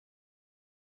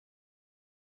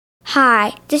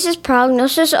Hi, this is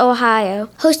Prognosis Ohio,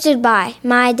 hosted by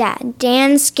my dad,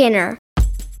 Dan Skinner.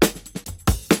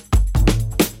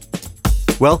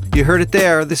 Well, you heard it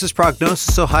there. This is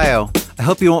Prognosis Ohio. I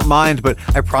hope you won't mind, but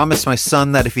I promised my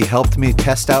son that if he helped me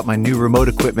test out my new remote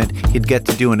equipment, he'd get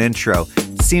to do an intro.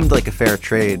 It seemed like a fair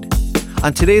trade.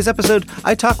 On today's episode,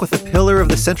 I talk with a pillar of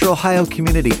the Central Ohio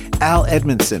community, Al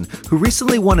Edmondson, who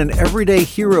recently won an Everyday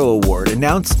Hero Award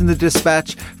announced in the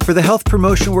Dispatch for the health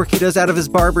promotion work he does out of his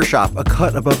barbershop, a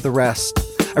cut above the rest.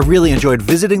 I really enjoyed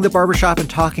visiting the barbershop and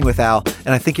talking with Al, and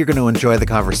I think you're going to enjoy the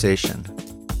conversation.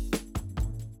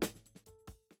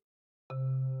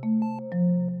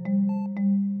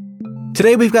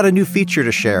 Today we've got a new feature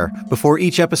to share. Before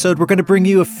each episode, we're going to bring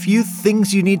you a few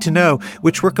things you need to know,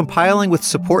 which we're compiling with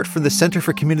support from the Center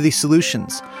for Community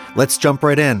Solutions. Let's jump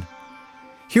right in.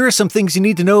 Here are some things you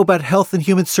need to know about Health and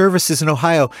Human Services in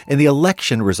Ohio and the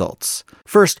election results.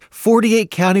 First, 48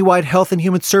 countywide health and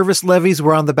human service levies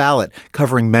were on the ballot,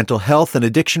 covering mental health and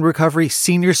addiction recovery,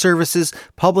 senior services,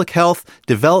 public health,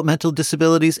 developmental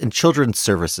disabilities, and children's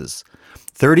services.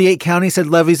 38 counties had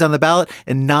levies on the ballot,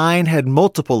 and 9 had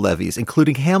multiple levies,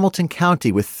 including Hamilton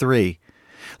County with 3.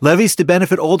 Levies to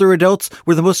benefit older adults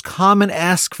were the most common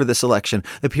ask for this election,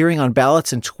 appearing on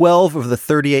ballots in 12 of the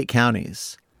 38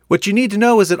 counties. What you need to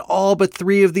know is that all but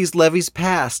 3 of these levies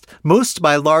passed, most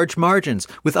by large margins,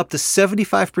 with up to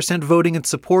 75% voting in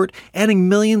support, adding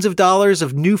millions of dollars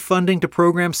of new funding to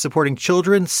programs supporting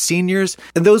children, seniors,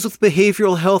 and those with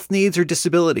behavioral health needs or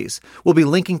disabilities. We'll be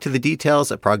linking to the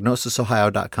details at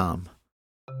prognosisohio.com.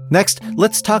 Next,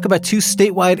 let's talk about 2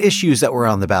 statewide issues that were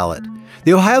on the ballot.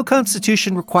 The Ohio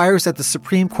Constitution requires that the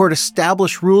Supreme Court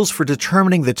establish rules for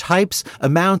determining the types,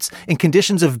 amounts, and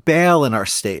conditions of bail in our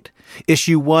state.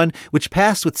 Issue 1, which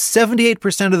passed with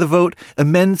 78% of the vote,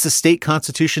 amends the state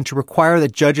constitution to require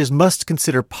that judges must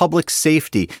consider public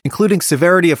safety, including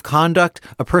severity of conduct,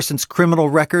 a person's criminal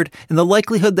record, and the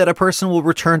likelihood that a person will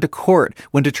return to court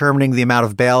when determining the amount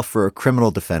of bail for a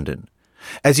criminal defendant.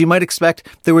 As you might expect,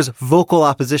 there was vocal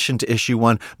opposition to Issue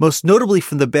 1, most notably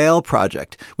from the Bail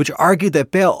Project, which argued that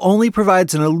bail only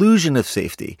provides an illusion of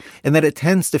safety and that it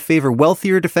tends to favor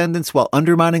wealthier defendants while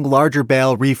undermining larger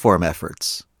bail reform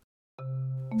efforts.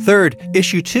 Third,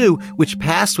 Issue 2, which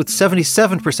passed with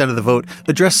 77% of the vote,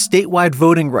 addressed statewide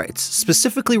voting rights,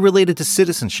 specifically related to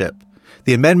citizenship.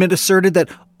 The amendment asserted that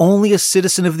only a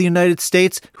citizen of the United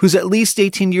States who's at least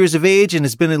 18 years of age and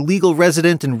has been a legal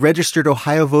resident and registered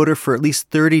Ohio voter for at least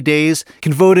 30 days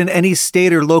can vote in any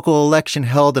state or local election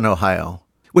held in Ohio.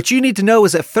 What you need to know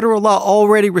is that federal law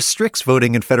already restricts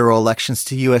voting in federal elections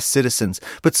to U.S. citizens,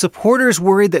 but supporters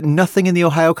worried that nothing in the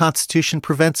Ohio Constitution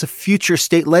prevents a future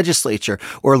state legislature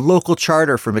or local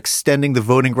charter from extending the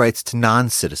voting rights to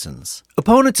non-citizens.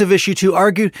 Opponents of Issue 2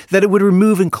 argued that it would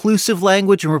remove inclusive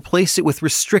language and replace it with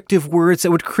restrictive words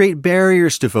that would create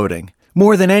barriers to voting.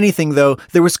 More than anything, though,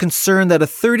 there was concern that a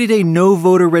 30-day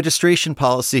no-voter registration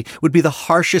policy would be the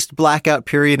harshest blackout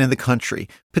period in the country,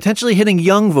 potentially hitting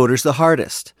young voters the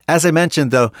hardest. As I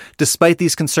mentioned, though, despite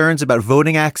these concerns about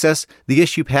voting access, the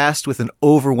issue passed with an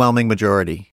overwhelming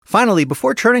majority. Finally,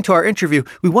 before turning to our interview,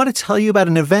 we want to tell you about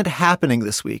an event happening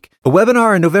this week. A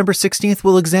webinar on November 16th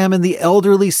will examine the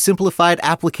Elderly Simplified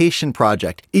Application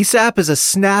Project. ESAP is a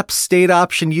SNAP state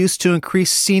option used to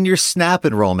increase senior SNAP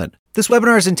enrollment. This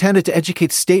webinar is intended to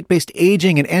educate state-based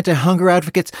aging and anti-hunger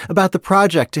advocates about the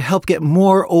project to help get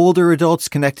more older adults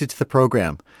connected to the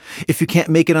program. If you can't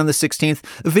make it on the 16th,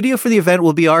 a video for the event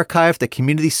will be archived at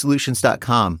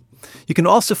communitysolutions.com. You can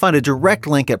also find a direct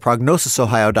link at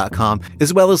prognosisohio.com,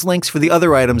 as well as links for the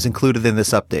other items included in this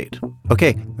update.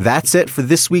 Okay, that's it for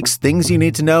this week's Things You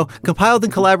Need to Know, compiled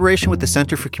in collaboration with the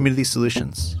Center for Community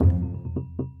Solutions.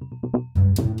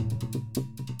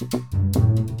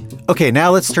 Okay,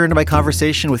 now let's turn to my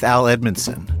conversation with Al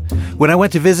Edmondson. When I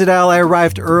went to visit Al, I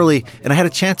arrived early, and I had a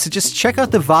chance to just check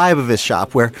out the vibe of his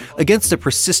shop, where, against a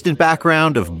persistent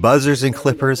background of buzzers and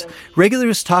clippers,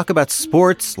 regulars talk about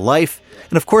sports, life,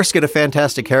 and of course get a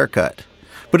fantastic haircut.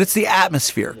 But it's the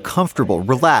atmosphere, comfortable,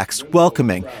 relaxed,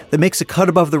 welcoming, that makes a cut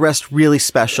above the rest really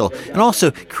special, and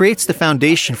also creates the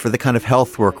foundation for the kind of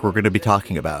health work we're going to be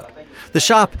talking about. The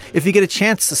shop, if you get a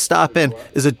chance to stop in,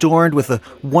 is adorned with a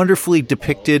wonderfully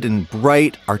depicted and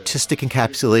bright artistic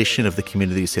encapsulation of the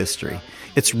community's history.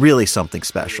 It's really something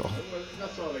special.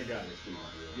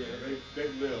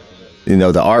 You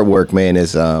know, the artwork, man,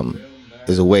 is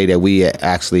a way that we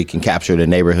actually can capture the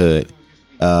neighborhood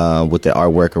with the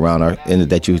artwork around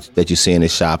that you see in the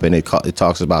shop, and it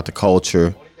talks about the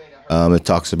culture. It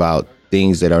talks about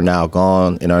things that are now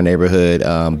gone in our neighborhood,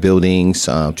 buildings,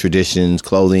 traditions,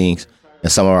 clothing,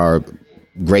 and some of our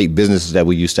great businesses that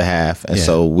we used to have. And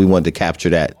so we wanted to capture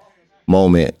that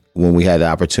moment when we had the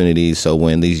opportunity. So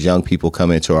when these young people come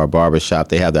into our barbershop,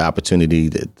 they have the opportunity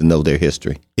to know their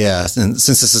history. Yeah. And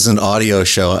since this is an audio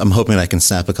show, I'm hoping I can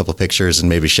snap a couple pictures and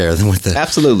maybe share them with the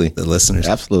listeners.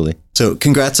 Absolutely. So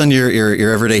congrats on your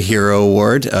Everyday Hero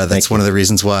Award. That's one of the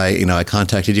reasons why, I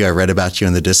contacted you. I read about you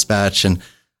in the Dispatch, and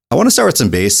I want to start with some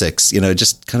basics,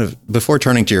 just kind of before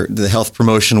turning to the health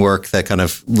promotion work that kind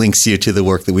of links you to the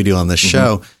work that we do on this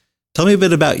show. Tell me a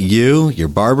bit about you, your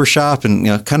barbershop, and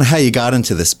kind of how you got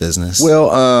into this business.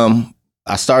 Well,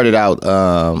 I started out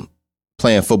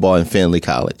playing football in Findlay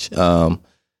College in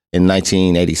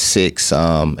 1986.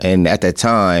 And at that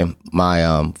time,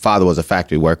 my father was a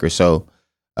factory worker. So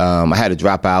I had to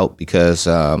drop out because,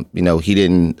 he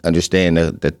didn't understand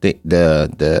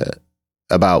the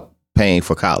about paying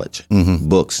for college,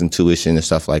 books and tuition and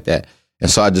stuff like that. And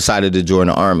so I decided to join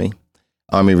the Army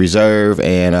Reserve,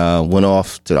 and went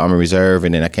off to the Army Reserve,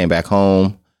 and then I came back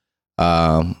home.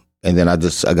 And then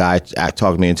a guy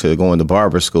talked me into going to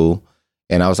barber school,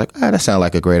 and I was like, that sounds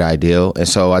like a great idea. And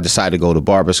so I decided to go to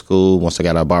barber school. Once I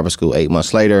got out of barber school 8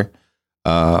 months later,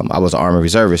 I was an Army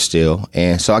Reservist still.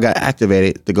 And so I got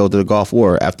activated to go to the Gulf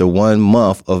War after 1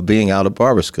 month of being out of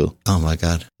barber school. Oh my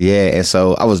God. Yeah. And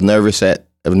so I was nervous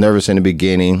in the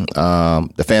beginning.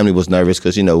 The family was nervous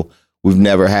because, we've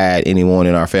never had anyone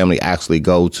in our family actually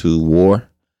go to war.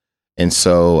 And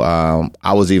so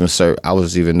I was even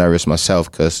nervous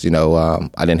myself because, I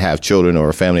didn't have children or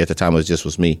a family at the time. It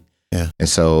was me. Yeah. And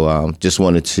so just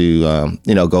wanted to,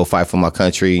 go fight for my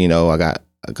country.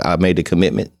 I made the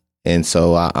commitment. And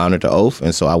so I honored the oath.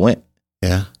 And so I went.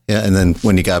 Yeah. Yeah. And then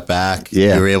when you got back, you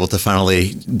were able to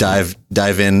finally dive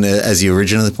in as you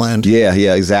originally planned. Yeah.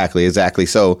 Exactly.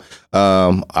 So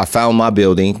I found my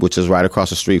building, which is right across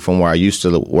the street from where I used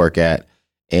to work at.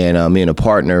 And me and a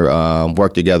partner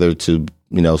worked together to,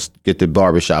 get the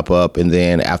barbershop up. And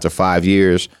then after 5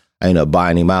 years, I ended up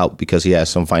buying him out because he had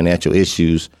some financial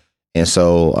issues. And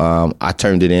so I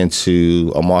turned it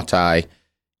into a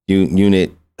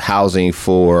multi-unit housing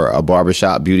for a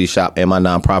barbershop, beauty shop, and my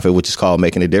nonprofit, which is called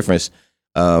Making a Difference,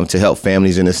 to help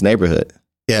families in this neighborhood.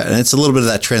 Yeah, and it's a little bit of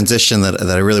that transition that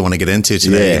I really want to get into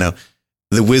today. Yeah.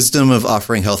 The wisdom of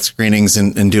offering health screenings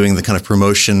and doing the kind of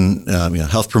promotion,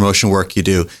 health promotion work you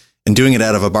do, and doing it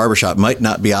out of a barbershop might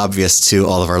not be obvious to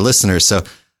all of our listeners. So,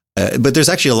 but there's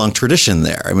actually a long tradition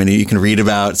there. I mean, you can read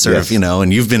about sort of,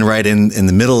 and you've been right in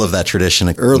the middle of that tradition,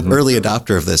 like early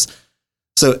adopter of this.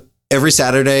 So every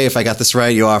Saturday, if I got this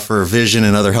right, you offer vision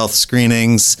and other health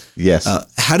screenings. Yes.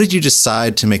 How did you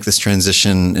decide to make this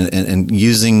transition and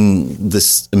using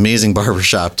this amazing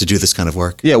barbershop to do this kind of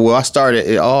work? Yeah, well,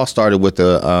 it all started with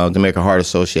the American Heart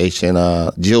Association.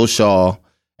 Jill Shaw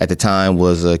at the time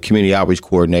was a community outreach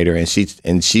coordinator, and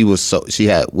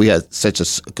we had such a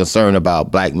concern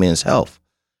about Black men's health.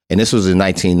 And this was in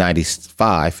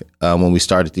 1995 when we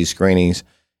started these screenings.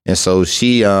 And so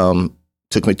she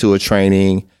took me to a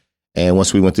training. And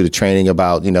once we went through the training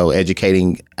about,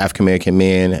 educating African-American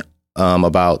men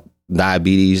about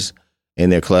diabetes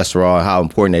and their cholesterol and how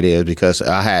important it is, because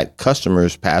I had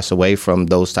customers pass away from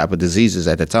those type of diseases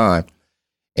at the time.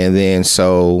 And then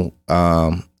so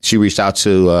she reached out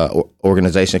to an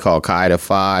organization called Qaeda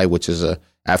Phi, which is a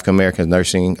African-American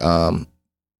nursing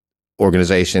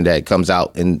organization that comes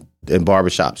out in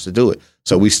barbershops to do it.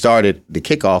 So we started the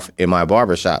kickoff in my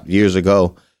barbershop years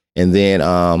ago. And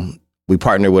then we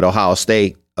partnered with Ohio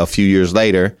State a few years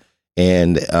later,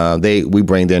 and we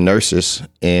bring their nurses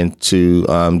in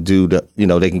to do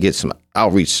they can get some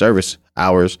outreach service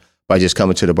hours by just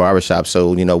coming to the barbershop.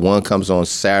 So, one comes on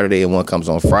Saturday and one comes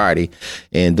on Friday.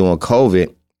 And during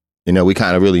COVID, we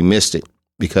kind of really missed it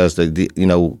because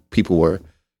people were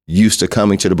used to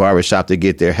coming to the barbershop to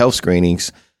get their health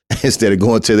screenings instead of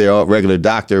going to their regular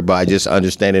doctor by just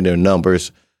understanding their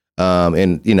numbers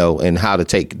and how to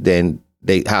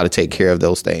take care of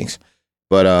those things.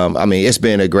 But it's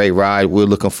been a great ride. We're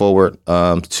looking forward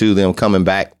to them coming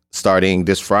back starting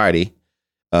this Friday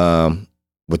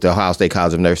with the Ohio State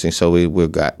College of Nursing. So we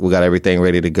got everything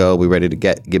ready to go. We're ready to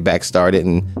get back started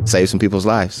and save some people's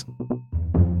lives.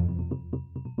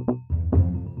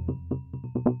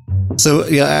 So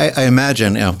I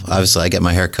imagine, obviously I get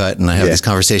my hair cut and I have these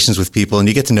conversations with people, and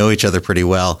you get to know each other pretty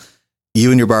well.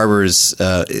 You and your barbers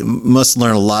must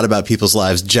learn a lot about people's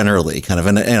lives generally, kind of.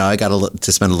 And I got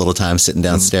to spend a little time sitting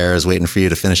downstairs waiting for you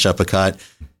to finish up a cut.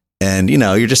 And,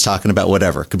 you're just talking about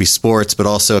whatever. It could be sports, but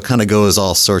also it kind of goes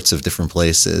all sorts of different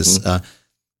places.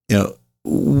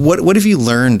 What have you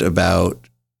learned about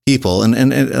people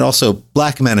and also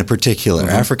Black men in particular,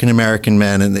 African-American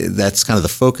men? And that's kind of the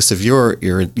focus of your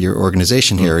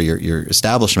organization here, your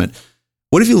establishment.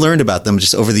 What have you learned about them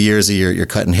just over the years that you're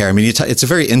cutting hair? I mean, it's a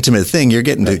very intimate thing. You're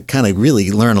getting to kind of really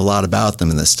learn a lot about them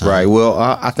in this time. Right. Well,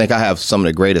 I think I have some of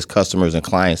the greatest customers and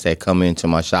clients that come into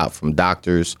my shop, from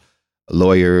doctors,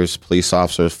 lawyers, police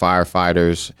officers,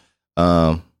 firefighters,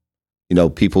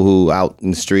 people who out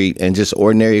in the street, and just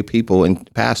ordinary people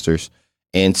and pastors.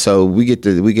 And so we get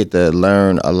to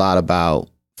learn a lot about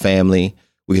family.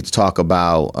 We get to talk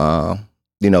about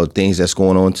things that's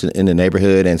going on in the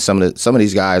neighborhood. And some of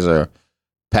these guys are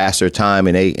past their time,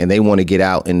 and they want to get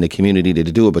out in the community to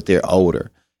do it, but they're older.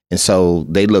 And so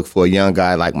they look for a young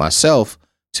guy like myself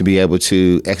to be able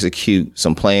to execute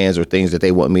some plans or things that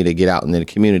they want me to get out into the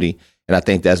community. And I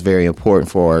think that's very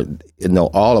important for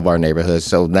all of our neighborhoods.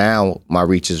 So now my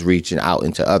reach is reaching out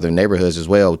into other neighborhoods as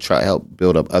well, try to help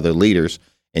build up other leaders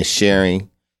and sharing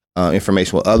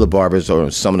information with other barbers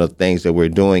or some of the things that we're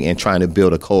doing, and trying to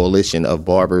build a coalition of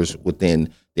barbers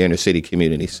within the inner city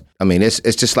communities. I mean, it's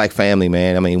just like family,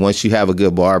 man. I mean, once you have a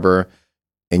good barber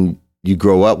and you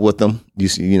grow up with them,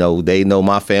 they know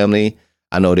my family,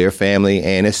 I know their family,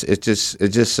 and it's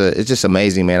just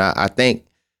amazing, man. I think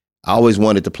I always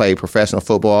wanted to play professional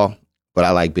football, but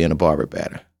I like being a barber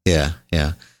better. Yeah,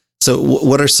 yeah. So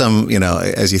what are some,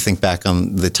 as you think back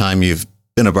on the time you've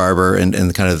been a barber and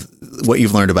kind of what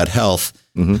you've learned about health,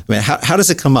 I mean, how does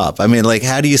it come up? I mean, like,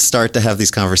 how do you start to have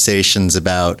these conversations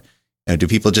about, do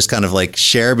people just kind of like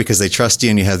share because they trust you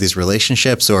and you have these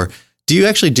relationships, or do you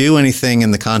actually do anything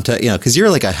in the context, because you're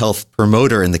like a health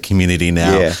promoter in the community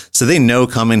now. Yeah. So they know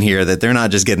coming here that they're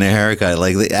not just getting a haircut.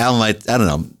 Like Al might, I don't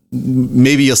know,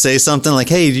 maybe you'll say something like,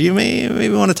 hey, do you maybe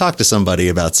want to talk to somebody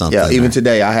about something? Yeah, even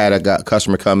today I had a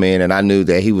customer come in and I knew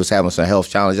that he was having some health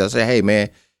challenges. I said, hey, man,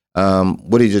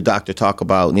 what did your doctor talk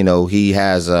about? He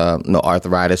has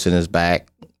arthritis in his back,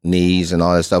 knees, and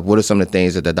all that stuff. What are some of the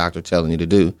things that the doctor telling you to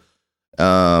do?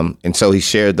 And so he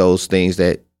shared those things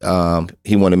that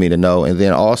he wanted me to know. And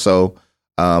then also,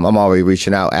 I'm already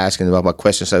reaching out, asking about my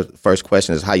questions. So first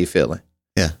question is, how you feeling?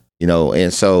 Yeah.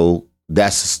 And so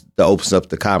that opens up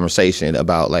the conversation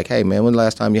about like, hey, man, when the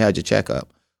last time you had your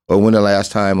checkup? Or when the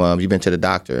last time you've been to the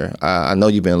doctor? I know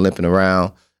you've been limping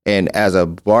around. And as a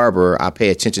barber, I pay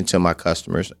attention to my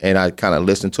customers, and I kind of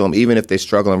listen to them, even if they're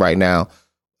struggling right now.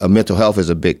 Mental health is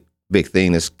a big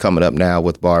thing that's coming up now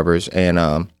with barbers. And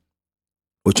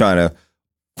we're trying to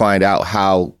find out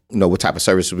how, what type of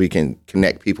services we can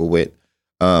connect people with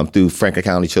through Franklin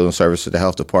County Children's Services, the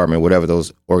health department, whatever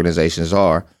those organizations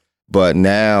are. But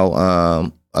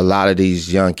now a lot of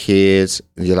these young kids,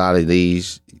 a lot of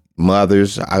these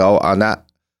mothers,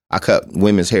 I cut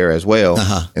women's hair as well.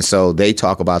 And so they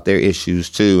talk about their issues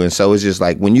too. And so it's just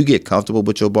like, when you get comfortable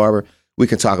with your barber, we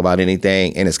can talk about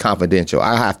anything, and it's confidential.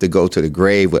 I have to go to the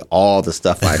grave with all the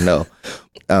stuff I know.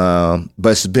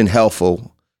 But it's been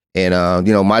helpful. And,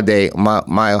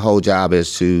 my whole job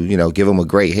is to, give them a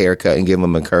great haircut and give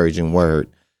them an encouraging word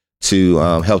to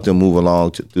help them move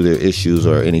along through their issues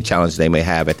or any challenges they may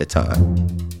have at the time.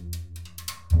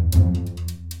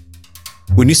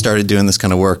 When you started doing this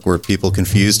kind of work, were people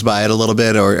confused by it a little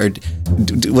bit, or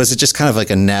was it just kind of like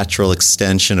a natural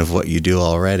extension of what you do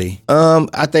already?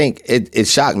 I think it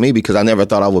shocked me because I never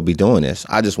thought I would be doing this.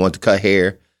 I just wanted to cut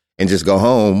hair and just go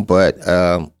home. But,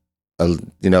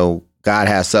 God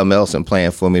has something else in plan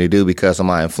for me to do because of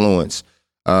my influence.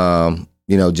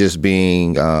 Just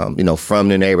being, from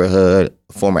the neighborhood,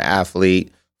 former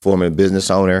athlete, former business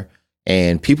owner,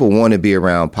 and people want to be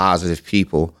around positive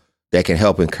people that can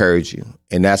help encourage you.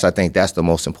 And I think that's the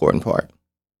most important part.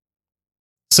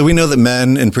 So we know that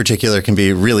men in particular can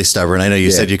be really stubborn. I know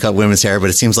you said you cut women's hair, but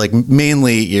it seems like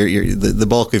mainly the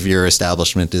bulk of your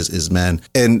establishment is men.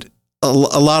 And a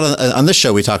lot of, on this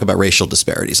show, we talk about racial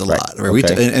disparities a lot. Right?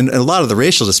 Okay. And a lot of the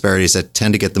racial disparities that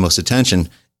tend to get the most attention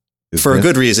for a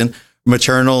good reason,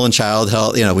 maternal and child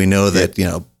health. We know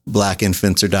that, Black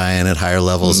infants are dying at higher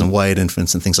levels than white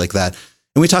infants and things like that.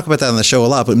 And we talk about that on the show a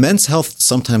lot, but men's health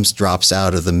sometimes drops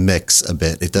out of the mix a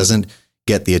bit. It doesn't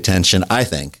get the attention, I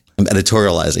think, I'm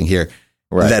editorializing here,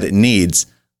 that it needs.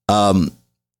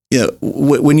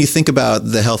 When you think about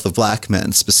the health of Black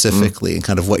men specifically and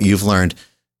kind of what you've learned,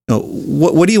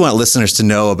 what do you want listeners to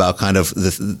know about kind of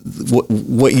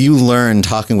what you learn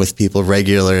talking with people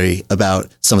regularly about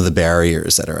some of the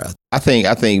barriers that are out there?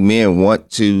 I think men want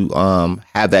to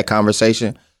have that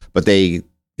conversation, but they,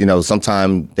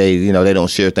 sometimes they don't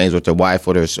share things with their wife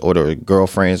or their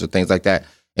girlfriends or things like that.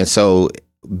 And so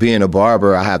being a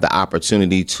barber, I have the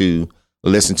opportunity to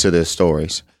listen to their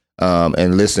stories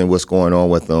and listen what's going on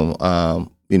with them,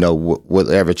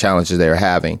 whatever challenges they're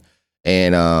having.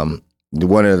 And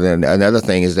another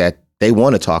thing is that they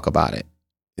want to talk about it.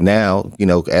 Now,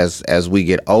 as we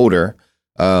get older,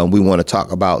 We want to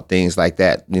talk about things like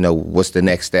that. What's the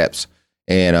next steps?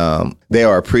 And they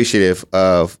are appreciative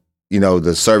of,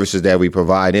 the services that we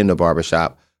provide in the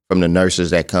barbershop, from the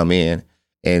nurses that come in,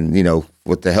 and,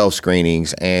 with the health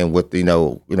screenings, and with, coming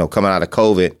out of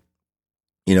COVID,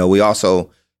 we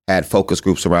also had focus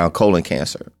groups around colon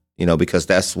cancer, because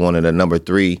that's one of the number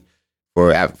 3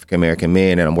 for African-American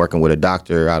men. And I'm working with a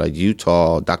doctor out of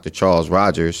Utah, Dr. Charles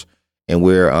Rogers, and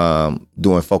we're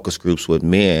doing focus groups with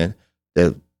men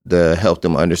to help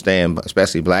them understand,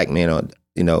 especially Black men,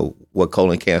 what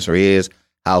colon cancer is,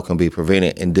 how it can be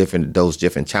prevented, and those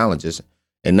different challenges.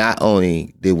 And not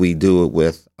only did we do it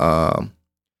with,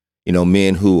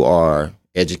 men who are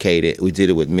educated, we did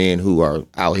it with men who are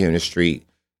out here in the street,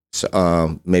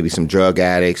 maybe some drug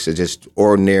addicts or just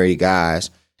ordinary guys.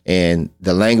 And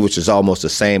the language is almost the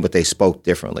same, but they spoke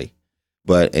differently.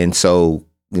 And so,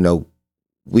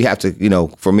 we have to,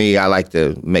 for me, I like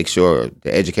to make sure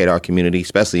to educate our community,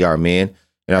 especially our men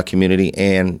in our community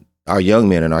and our young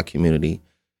men in our community.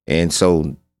 And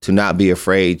so to not be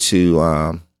afraid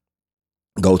to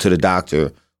go to the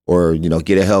doctor, or,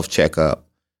 get a health checkup,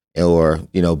 or,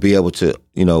 be able to,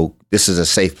 this is a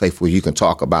safe place where you can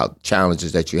talk about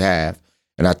challenges that you have.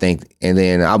 And I think, and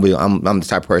then I'm the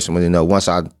type of person when, once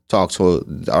I talk to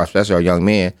especially our young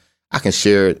men, I can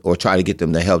share it or try to get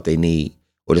them the help they need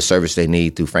or the service they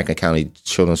need through Franklin County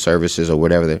Children's Services or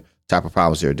whatever the type of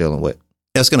problems they're dealing with.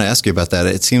 I was going to ask you about that.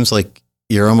 It seems like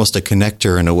you're almost a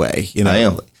connector in a way. I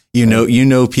am. You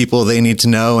know people they need to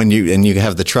know, and you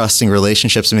have the trusting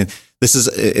relationships. I mean, this is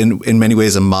in many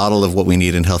ways a model of what we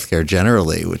need in healthcare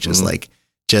generally, which is like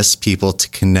just people to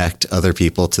connect other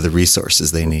people to the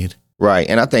resources they need. Right.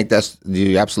 And I think I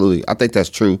think that's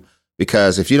true,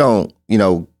 because if you don't,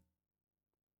 you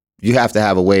have to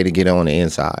have a way to get on the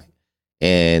inside.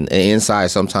 And the inside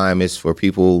sometimes is for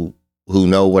people who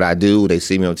know what I do. They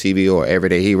see me on TV or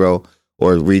Everyday Hero,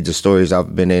 or read the stories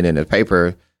I've been in the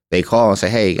paper. They call and say,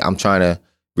 hey, I'm trying to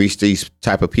reach these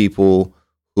type of people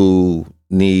who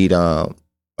need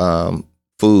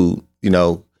food.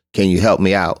 Can you help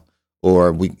me out?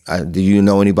 Or do you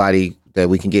know anybody that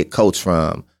we can get coats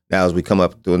from now as we come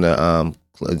up during the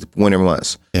winter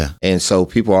months? Yeah. And so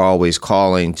people are always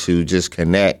calling to just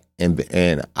connect.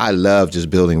 And I love just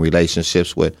building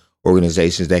relationships with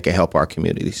organizations that can help our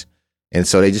communities. And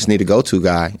so they just need a go-to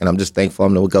guy. And I'm just thankful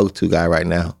I'm the go-to guy right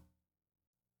now.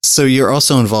 So you're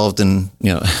also involved in,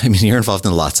 you're involved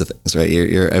in lots of things,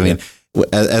 right?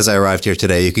 As I arrived here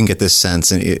today, you can get this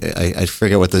sense, and I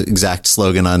forget what the exact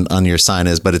slogan on your sign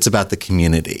is, but it's about the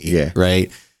community. Yeah. Right.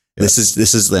 Yeah. This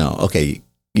is, okay,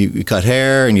 you cut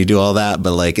hair and you do all that,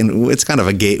 but and it's kind of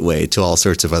a gateway to all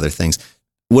sorts of other things.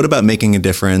 What about making a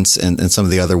difference and some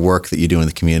of the other work that you do in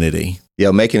the community?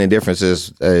 Yeah, making a difference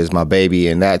is my baby,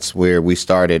 and that's where we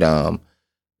started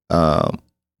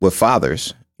with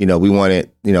fathers. We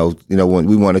wanted, when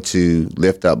we wanted to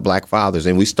lift up Black fathers,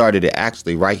 and we started it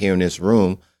actually right here in this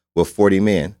room with 40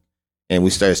 men, and we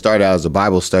started out as a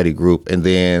Bible study group, and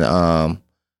then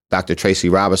Dr. Tracy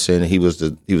Robinson, he was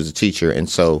a teacher, and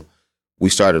so we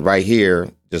started right here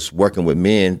just working with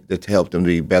men to help them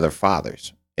be better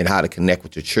fathers, and how to connect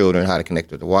with their children, how to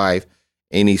connect with the wife,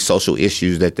 any social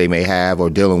issues that they may have or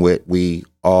dealing with. We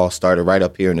all started right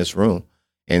up here in this room,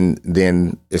 and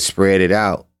then it spread it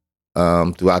out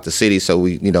throughout the city. So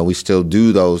we still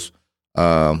do those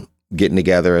getting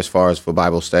together as far as for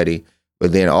Bible study,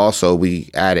 but then also we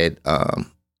added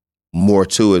more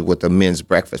to it with the men's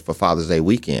breakfast for Father's Day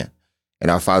weekend.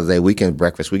 And our Father's Day weekend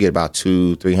breakfast, we get about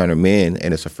 200-300 men,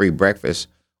 and it's a free breakfast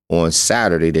on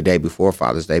Saturday, the day before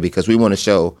Father's Day, because we want to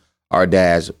show our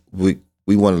dads, we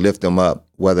want to lift them up,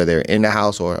 whether they're in the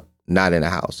house or not in the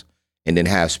house, and then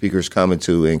have speakers coming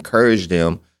to encourage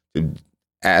them, to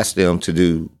ask them to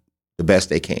do the best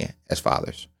they can as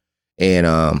fathers.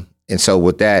 And so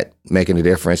with that, making a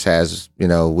difference has,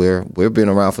 we've been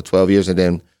around for 12 years. And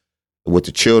then with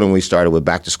the children, we started with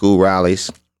back to school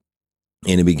rallies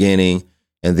in the beginning.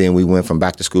 And then we went from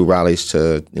back to school rallies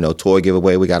to, toy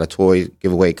giveaway. We got a toy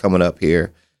giveaway coming up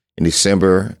here in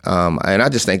December. And I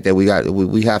just think that we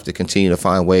have to continue to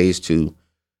find ways to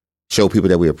show people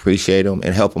that we appreciate them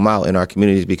and help them out in our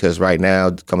communities, because right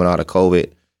now, coming out of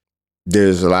COVID,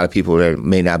 there's a lot of people that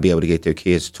may not be able to get their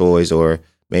kids toys, or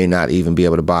may not even be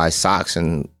able to buy socks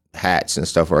and hats and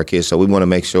stuff for our kids. So we want to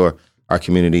make sure our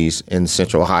communities in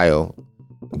Central Ohio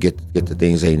get the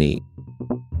things they need.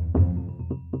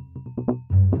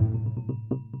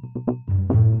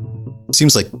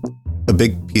 Seems like a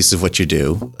big piece of what you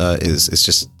do is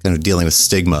just kind of dealing with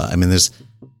stigma. There's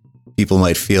people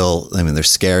might feel, they're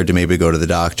scared to maybe go to the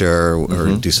doctor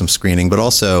or do some screening, but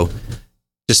also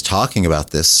just talking about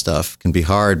this stuff can be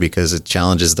hard because it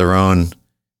challenges their own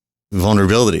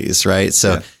vulnerabilities, right?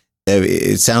 So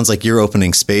it sounds like you're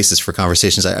opening spaces for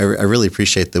conversations. I really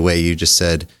appreciate the way you just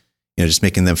said, just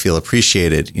making them feel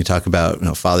appreciated. You talk about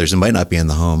fathers who might not be in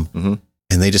the home,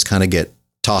 and they just kind of get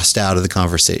tossed out of the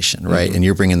conversation, right? And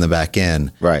you're bringing them back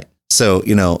in, right? So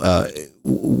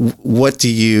what do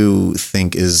you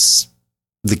think is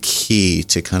the key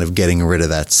to kind of getting rid of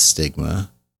that stigma?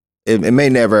 It may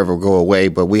never ever go away,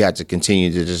 but we have to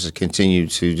continue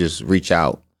to reach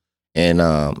out and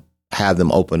have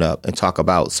them open up and talk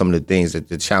about some of the things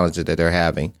the challenges that they're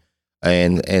having,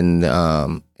 and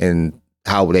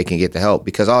how they can get the help,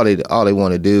 because all they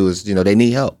want to do is they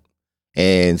need help,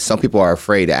 and some people are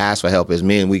afraid to ask for help. As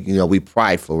men, we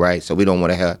prideful, right? So we don't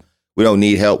want to help. We don't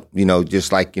need help,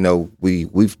 just like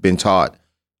we've been taught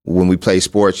when we play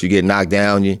sports, you get knocked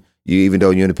down, you even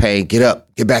though you're in the pain, get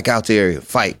up, get back out there,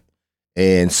 fight.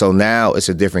 And so now it's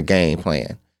a different game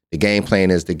plan. The game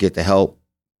plan is to get the help,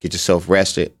 get yourself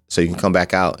rested so you can come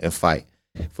back out and fight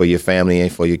for your family and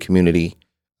for your community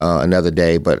another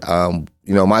day. But,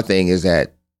 my thing is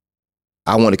that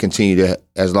I want to continue to,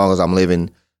 as long as I'm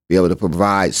living, be able to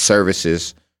provide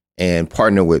services and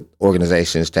partner with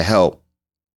organizations to help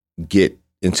get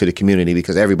into the community,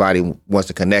 because everybody wants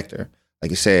to connect her. Like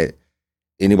you said,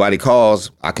 anybody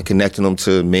calls, I can connect them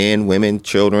to men, women,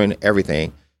 children,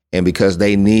 everything. And because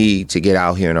they need to get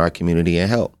out here in our community and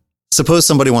help. Suppose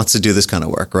somebody wants to do this kind of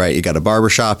work, right? You got a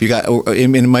barbershop,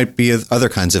 it might be other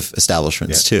kinds of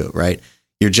establishments too, right?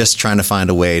 You're just trying to find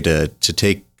a way to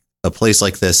take a place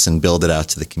like this and build it out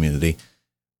to the community.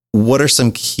 What are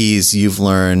some keys you've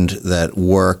learned that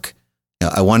work?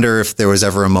 I wonder if there was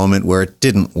ever a moment where it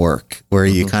didn't work, where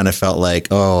you kind of felt like,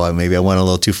 oh, maybe I went a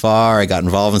little too far. I got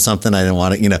involved in something I didn't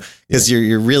want to, because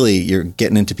you're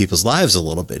getting into people's lives a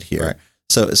little bit here. Right.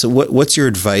 So what's your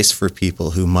advice for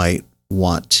people who might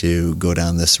want to go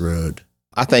down this road?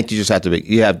 I think you just have to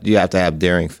you have to have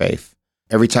daring faith.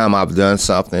 Every time I've done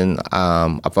something,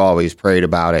 I've always prayed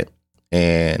about it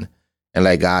and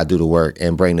let God do the work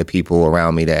and bring the people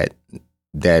around me that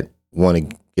want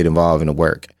to get involved in the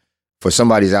work. For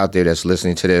somebody's out there that's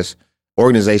listening to this,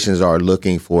 organizations are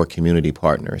looking for community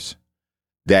partners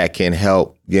that can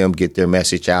help them get their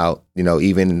message out.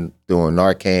 Even during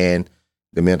Narcan,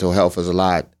 the mental health is a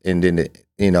lot, and then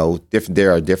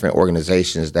there are different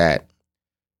organizations that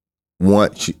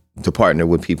want to partner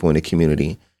with people in the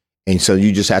community, and so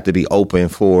you just have to be open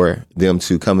for them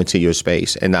to come into your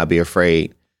space and not be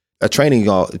afraid. A training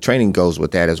goes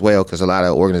with that as well, because a lot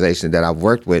of organizations that I've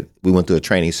worked with, we went through a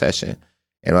training session.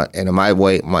 And in my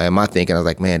thinking, I was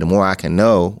like, man, the more I can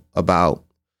know about,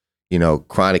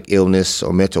 chronic illness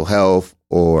or mental health,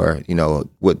 or,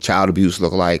 what child abuse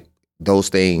look like, those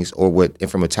things, or what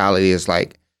infant mortality is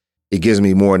like, it gives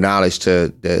me more knowledge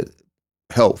to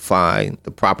help find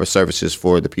the proper services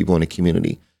for the people in the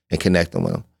community and connect them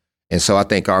with them. And so I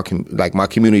think my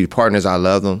community partners, I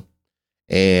love them.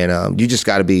 And you just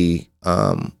got to be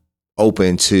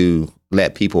open to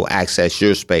let people access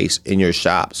your space in your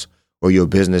shops or your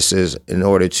businesses in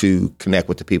order to connect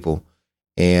with the people,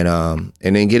 and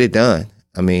then get it done.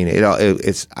 I mean,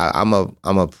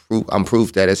 I'm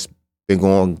proof that it's been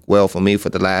going well for me for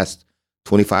the last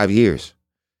 25 years,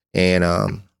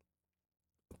 and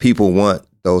people want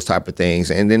those type of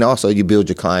things. And then also you build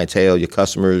your clientele, your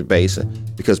customer base,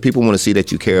 because people want to see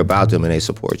that you care about them and they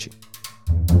support you.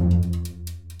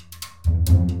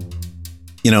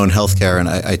 In healthcare, and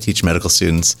I teach medical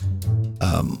students.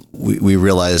 We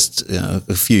realized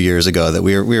a few years ago that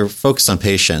we were focused on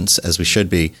patients, as we should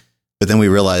be, but then we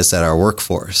realized that our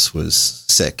workforce was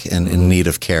sick and in need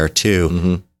of care too.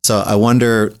 Mm-hmm. So I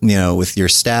wonder, with your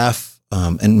staff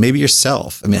and maybe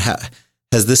yourself, I mean,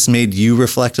 has this made you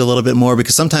reflect a little bit more?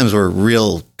 Because sometimes we're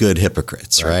real good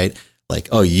hypocrites, right? Like,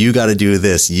 oh, you got to do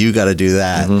this, you got to do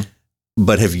that. Mm-hmm.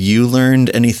 But have you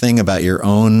learned anything about your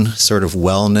own sort of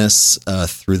wellness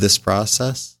through this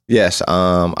process? Yes,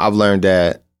 I've learned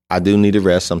that I do need to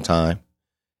rest sometime.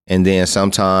 And then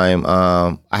sometime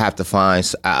I have to find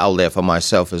an outlet for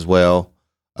myself as well.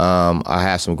 I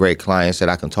have some great clients that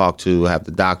I can talk to. I have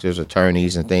the doctors,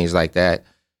 attorneys, and things like that,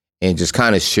 and just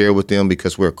kind of share with them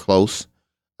because we're close,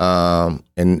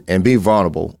 and be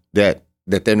vulnerable that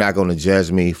they're not going to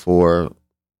judge me for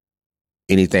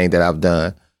anything that I've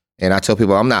done. And I tell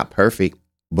people I'm not perfect,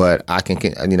 but I can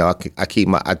I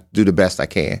do the best I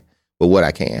can with what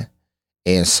I can.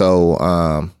 And so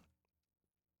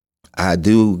I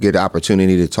do get the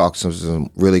opportunity to talk to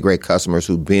some really great customers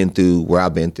who've been through where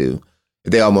I've been through.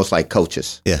 They're almost like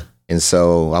coaches. Yeah. And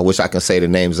so I wish I could say the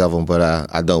names of them, but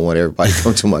I don't want everybody to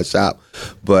come to my shop.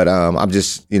 But I'm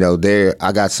just, there.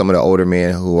 I got some of the older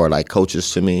men who are like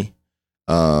coaches to me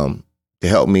to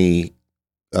help me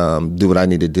do what I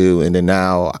need to do. And then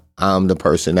now I'm the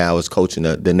person now is coaching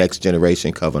the next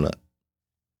generation coming up.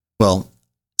 Well,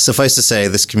 suffice to say,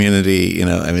 this community,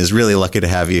 is really lucky to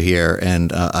have you here.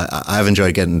 And I've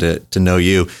enjoyed getting to know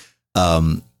you.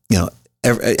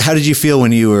 How did you feel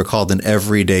when you were called an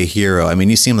everyday hero? I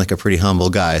mean, you seem like a pretty humble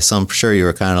guy, so I'm sure you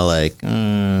were kind of like,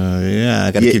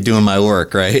 I got to keep doing my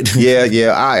work, right?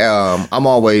 Yeah. I'm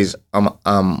always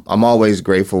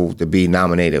grateful to be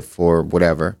nominated for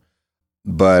whatever,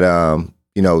 but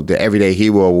the Everyday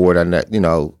Hero Award, I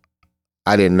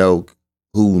didn't know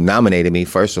who nominated me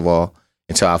first of all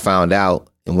until I found out,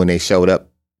 and when they showed up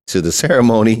to the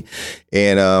ceremony,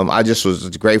 and I just was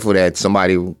grateful that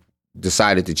somebody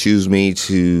decided to choose me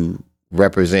to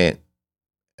represent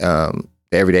the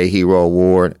Everyday Hero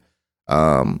Award.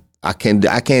 I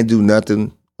can't do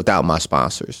nothing without my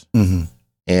sponsors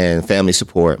and family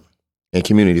support and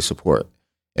community support.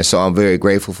 And so I'm very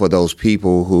grateful for those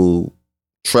people who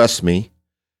trust me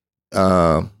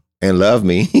and love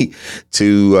me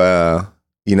to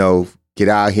get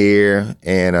out here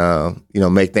and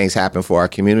make things happen for our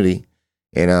community.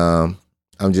 And I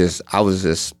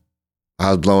was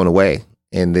blown away.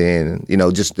 And then,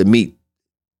 just to meet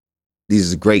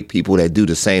these great people that do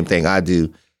the same thing I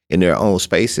do in their own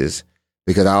spaces,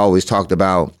 because I always talked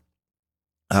about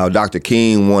how Dr.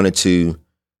 King wanted to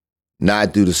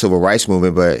not do the civil rights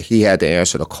movement, but he had to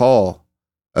answer the call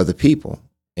of the people.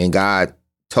 And God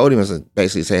told him to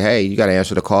basically say, hey, you got to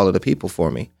answer the call of the people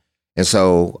for me. And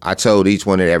so I told each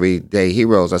one of the Everyday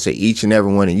Heroes, I said, each and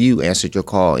every one of you answered your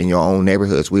call in your own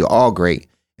neighborhoods. We're all great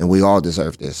and we all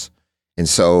deserve this. And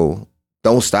so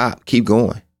don't stop, keep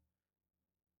going,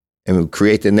 and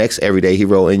create the next everyday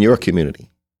hero in your community.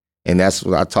 And that's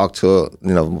what I talked to,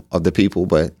 of the people,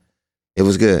 but it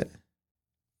was good.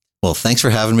 Well, thanks for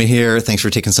having me here. Thanks for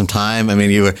taking some time. I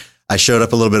mean, I showed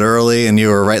up a little bit early and you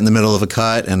were right in the middle of a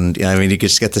cut. And you could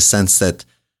just get the sense that,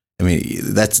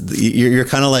 you're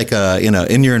kind of like,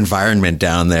 in your environment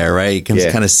down there, right? You can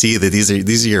kind of see that these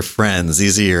are your friends,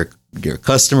 these are your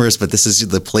customers, but this is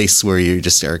the place where you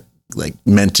just are like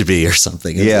meant to be or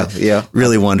something. Yeah.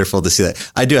 Really wonderful to see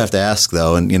that. I do have to ask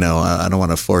though, and I don't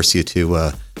want to force you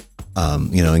to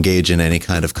engage in any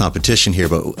kind of competition here,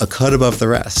 but a cut above the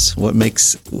rest. What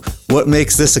makes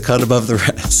this a cut above the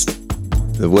rest?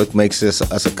 What makes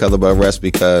us a cut above the rest?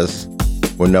 Because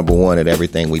we're number one at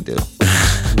everything we do,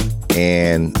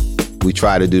 and we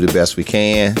try to do the best we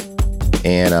can,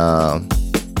 and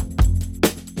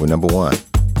we're number one.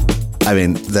 I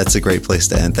mean, that's a great place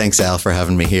to end. Thanks, Al, for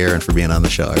having me here and for being on the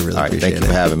show. I really appreciate it. Thank you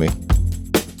for having me.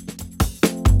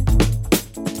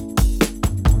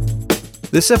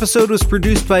 This episode was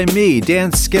produced by me,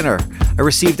 Dan Skinner. I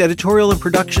received editorial and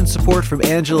production support from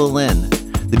Angela Lynn.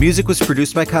 The music was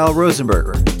produced by Kyle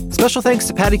Rosenberger. Special thanks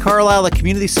to Patty Carlisle at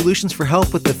Community Solutions for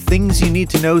help with the Things You Need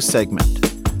to Know segment.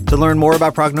 To learn more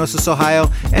about Prognosis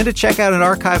Ohio and to check out an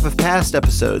archive of past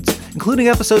episodes, including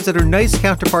episodes that are nice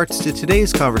counterparts to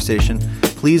today's conversation,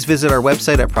 please visit our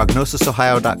website at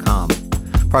prognosisohio.com.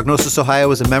 Prognosis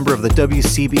Ohio is a member of the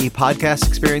WCBE Podcast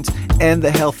Experience and the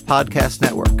Health Podcast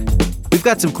Network. We've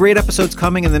got some great episodes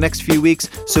coming in the next few weeks,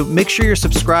 so make sure you're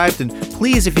subscribed and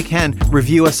please, if you can,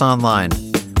 review us online.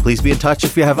 Please be in touch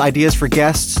if you have ideas for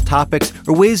guests, topics,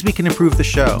 or ways we can improve the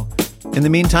show. In the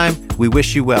meantime, we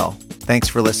wish you well. Thanks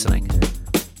for listening.